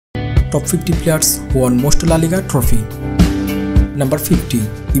Top 50 players who won most La-Liga Trophy. Number 50,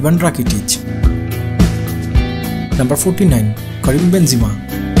 Ivan Rakitic. Number 49, Karim Benzema.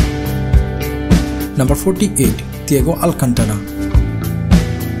 Number 48, Thiago Alcântara.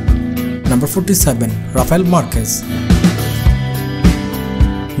 Number 47, Rafael Márquez.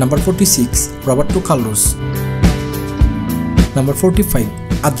 Number 46, Roberto Carlos. Number 45,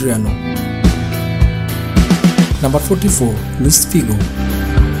 Adriano. Number 44, Luís Figo.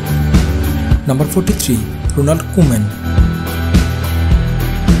 Number 43, Ronald Koeman.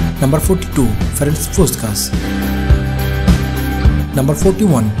 Number 42, Ferenc Puskás. Number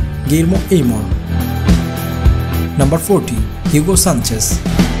 41, Guillermo Amor. Number 40, Hugo Sánchez.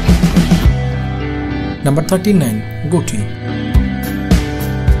 Number 39, Guti.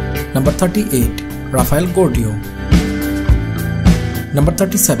 Number 38, Rafael Gordillo. Number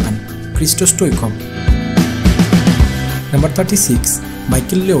 37, Hristo Stoichkov. Number 36,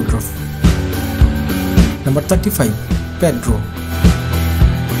 Laudrup. Number 35, Pedro.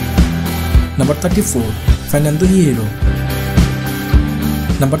 Number 34, Fernando Hierro.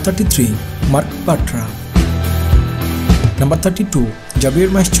 Number 33, Marc Bartra. Number 32, Javier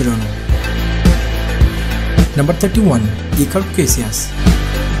Mascherano. Number 31, Iker Casillas.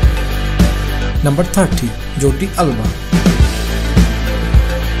 Number 30, Jordi Alba.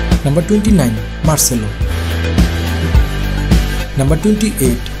 Number 29, Marcelo. Number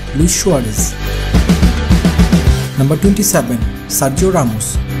 28, Luis Suarez. Number 27, Sergio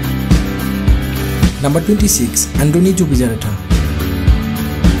Ramos. Number 26, Andoni Zubizarreta.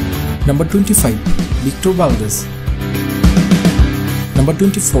 Number 25, Víctor Valdés. Number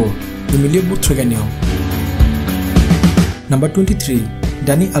 24, Emilio Butragueño. Number 23,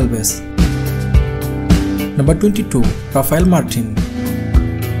 Dani Alves. Number 22, Rafael Márquez.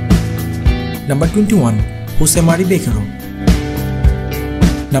 Number 21, Pedro.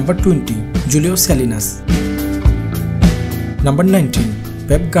 Number 20, Julio Salinas. Number 19,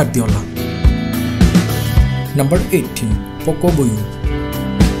 Pep Guardiola. Number 18, Paco Buyo.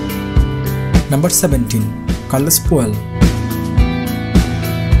 Number 17, Carlos Puel.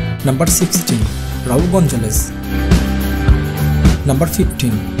 Number 16, Raúl González. Number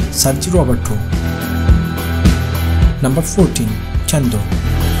 15, Sergi Roberto. Number 14, Chando.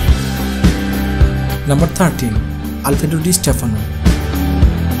 Number 13, Alfredo di Stéfano.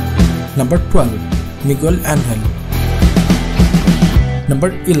 Number 12, Miguel Angel.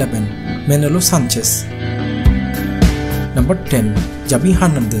 Number 11, Hugo Sánchez. Number 10, Javi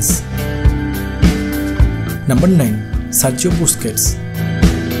Hernandez. Number 9, Sergio Busquets.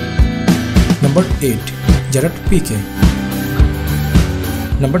 Number 8, Gerard Piqué.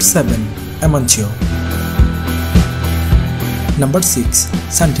 Number 7, Amancio. Number 6,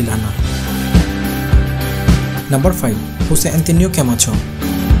 Santillana. Number 5, Jose Antonio Camacho.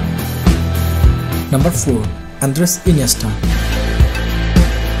 Number 4, Andrés Iniesta.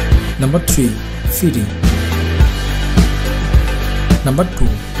 Number 3, Fidi. Number 2,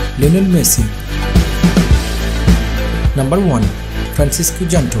 Lionel Messi. Number 1, Francisco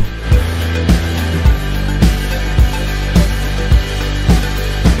Janto.